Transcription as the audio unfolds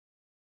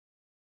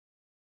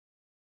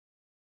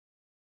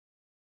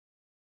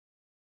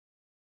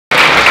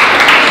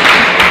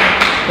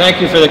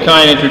Thank you for the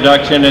kind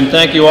introduction, and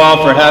thank you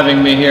all for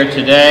having me here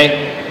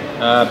today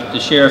to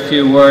share a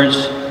few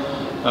words.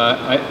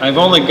 I've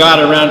only got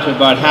around to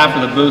about half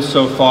of the booth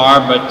so far,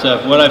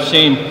 but what I've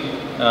seen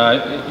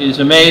is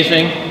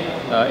amazing.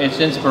 It's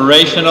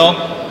inspirational.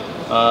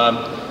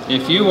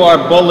 If you are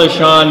bullish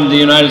on the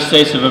United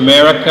States of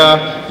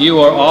America, you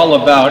are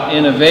all about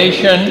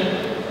innovation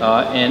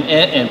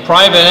and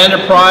private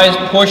enterprise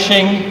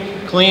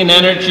pushing clean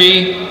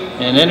energy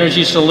and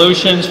energy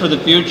solutions for the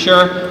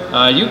future.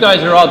 You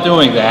guys are all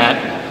doing that,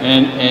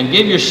 and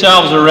give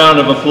yourselves a round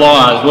of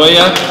applause, will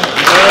you?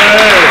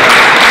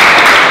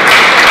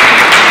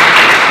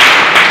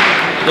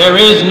 There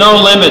is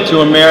no limit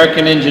to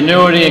American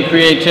ingenuity and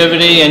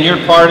creativity, and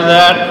you're part of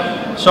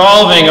that.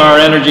 Solving our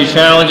energy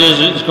challenges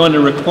is going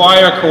to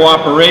require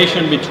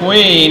cooperation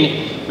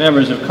between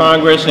members of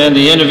Congress and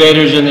the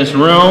innovators in this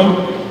room.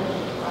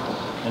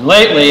 And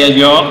lately,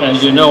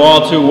 as you know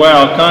all too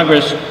well,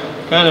 Congress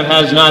kind of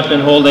has not been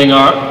holding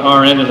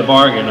our end of the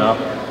bargain up.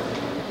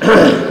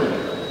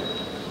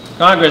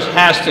 Congress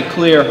has to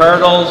clear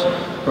hurdles,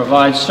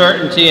 provide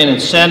certainty and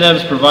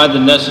incentives, provide the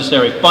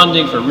necessary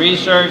funding for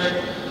research.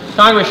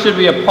 Congress should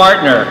be a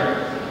partner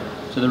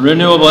to the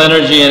renewable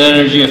energy and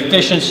energy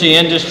efficiency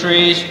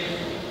industries.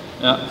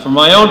 For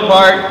my own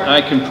part,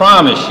 I can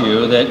promise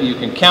you that you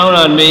can count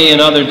on me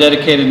and other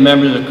dedicated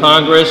members of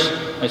Congress.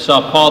 I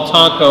saw Paul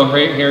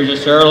Tonko here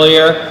just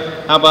earlier.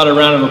 How about a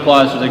round of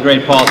applause for the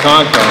great Paul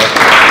Tonko?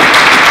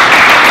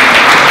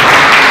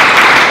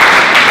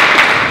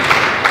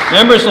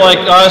 Members like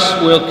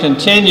us will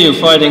continue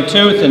fighting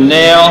tooth and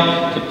nail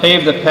to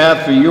pave the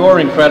path for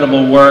your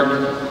incredible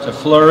work to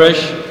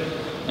flourish.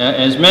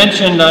 As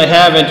mentioned, I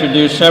have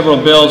introduced several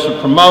bills to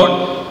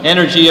promote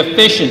energy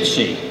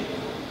efficiency.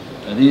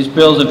 These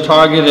bills have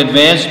targeted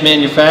advanced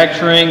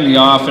manufacturing, the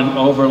often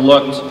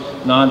overlooked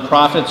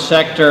nonprofit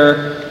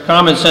sector,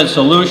 common sense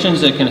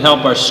solutions that can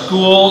help our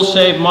schools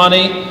save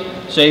money,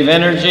 save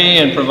energy,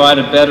 and provide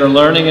a better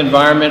learning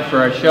environment for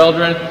our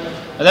children.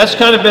 And that's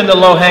kind of been the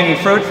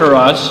low-hanging fruit for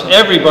us.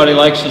 Everybody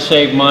likes to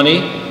save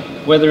money,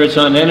 whether it's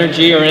on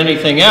energy or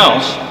anything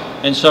else.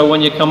 And so when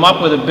you come up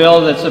with a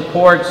bill that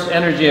supports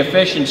energy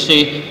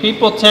efficiency,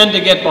 people tend to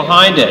get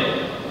behind it.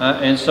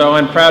 And so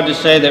I'm proud to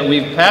say that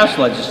we've passed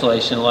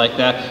legislation like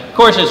that. Of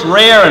course, it's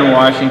rare in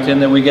Washington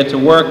that we get to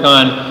work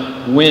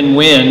on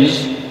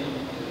win-wins.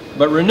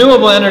 But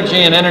renewable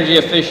energy and energy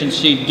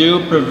efficiency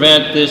do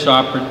present this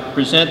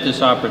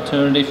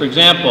opportunity. For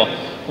example,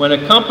 when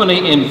a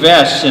company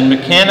invests in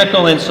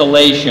mechanical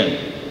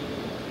insulation,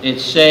 it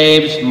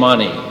saves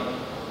money.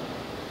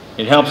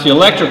 It helps the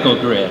electrical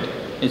grid.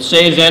 It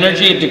saves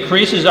energy. It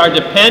decreases our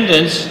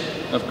dependence,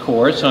 of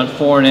course, on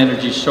foreign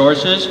energy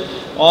sources,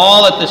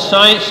 all at the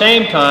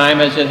same time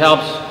as it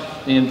helps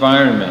the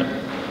environment.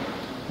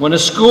 When a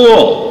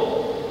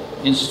school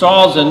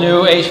installs a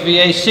new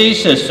HVAC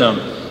system,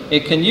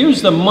 it can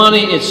use the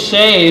money it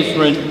saves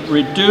to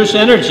reduce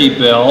energy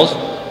bills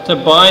to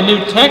buy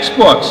new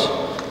textbooks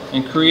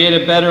and create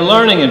a better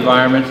learning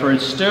environment for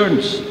its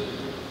students.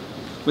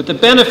 With the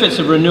benefits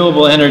of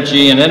renewable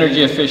energy and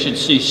energy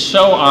efficiency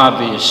so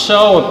obvious,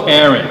 so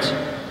apparent,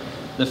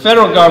 the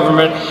federal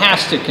government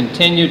has to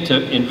continue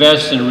to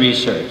invest in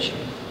research.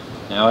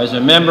 Now, as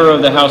a member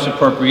of the House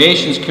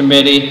Appropriations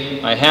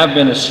Committee, I have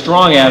been a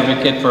strong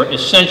advocate for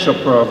essential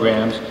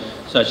programs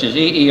such as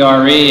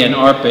EERE and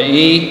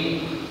ARPA-E.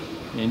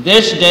 In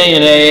this day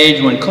and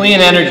age, when clean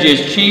energy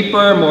is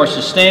cheaper, more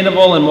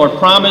sustainable, and more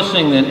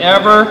promising than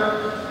ever,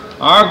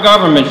 our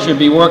government should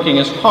be working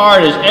as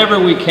hard as ever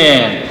we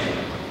can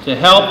to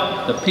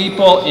help the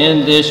people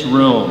in this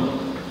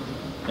room.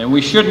 And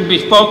we shouldn't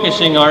be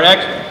focusing our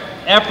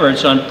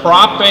efforts on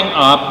propping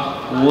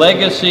up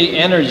legacy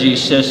energy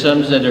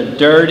systems that are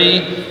dirty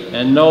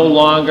and no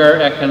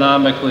longer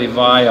economically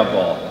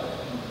viable.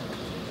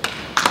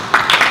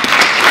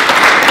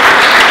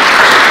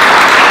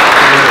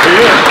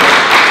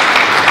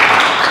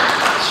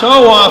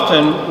 So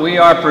often we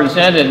are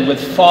presented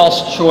with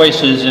false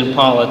choices in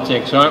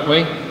politics, aren't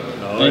we?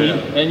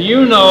 And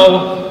you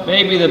know,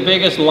 maybe the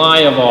biggest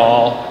lie of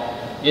all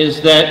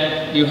is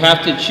that you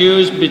have to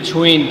choose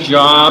between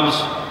jobs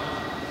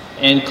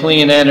and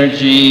clean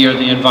energy or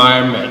the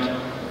environment.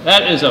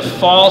 That is a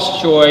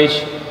false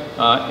choice,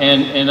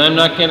 and I'm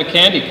not going to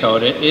candy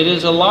coat it. It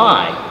is a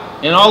lie,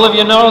 and all of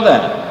you know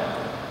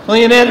that.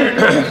 Clean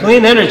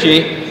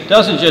energy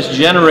doesn't just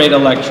generate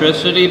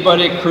electricity, but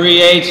it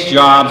creates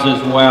jobs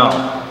as well.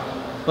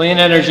 Clean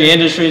energy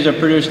industries have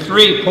produced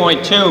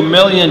 3.2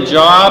 million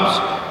jobs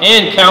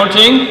and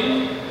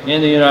counting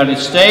in the United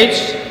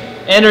States.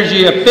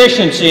 Energy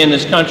efficiency in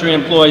this country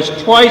employs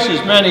twice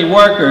as many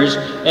workers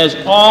as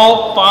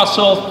all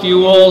fossil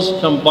fuels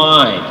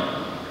combined.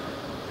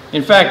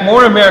 In fact,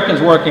 more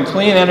Americans work in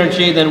clean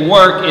energy than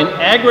work in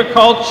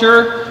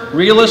agriculture,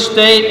 real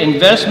estate,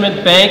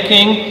 investment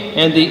banking,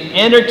 and the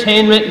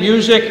entertainment,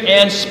 music,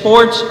 and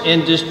sports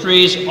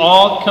industries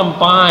all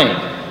combined.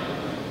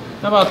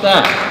 How about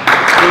that?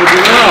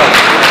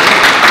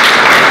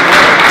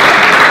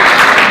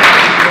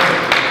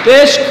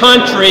 This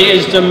country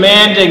is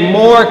demanding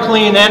more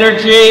clean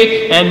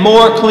energy and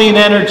more clean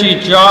energy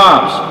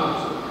jobs.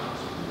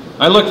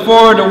 I look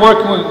forward to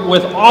working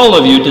with all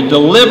of you to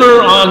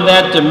deliver on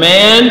that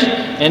demand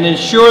and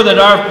ensure that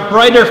our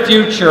brighter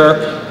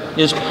future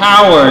is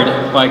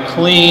powered by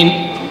clean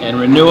and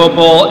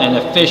renewable and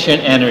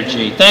efficient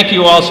energy. Thank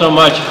you all so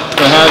much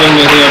for having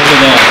me here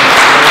today.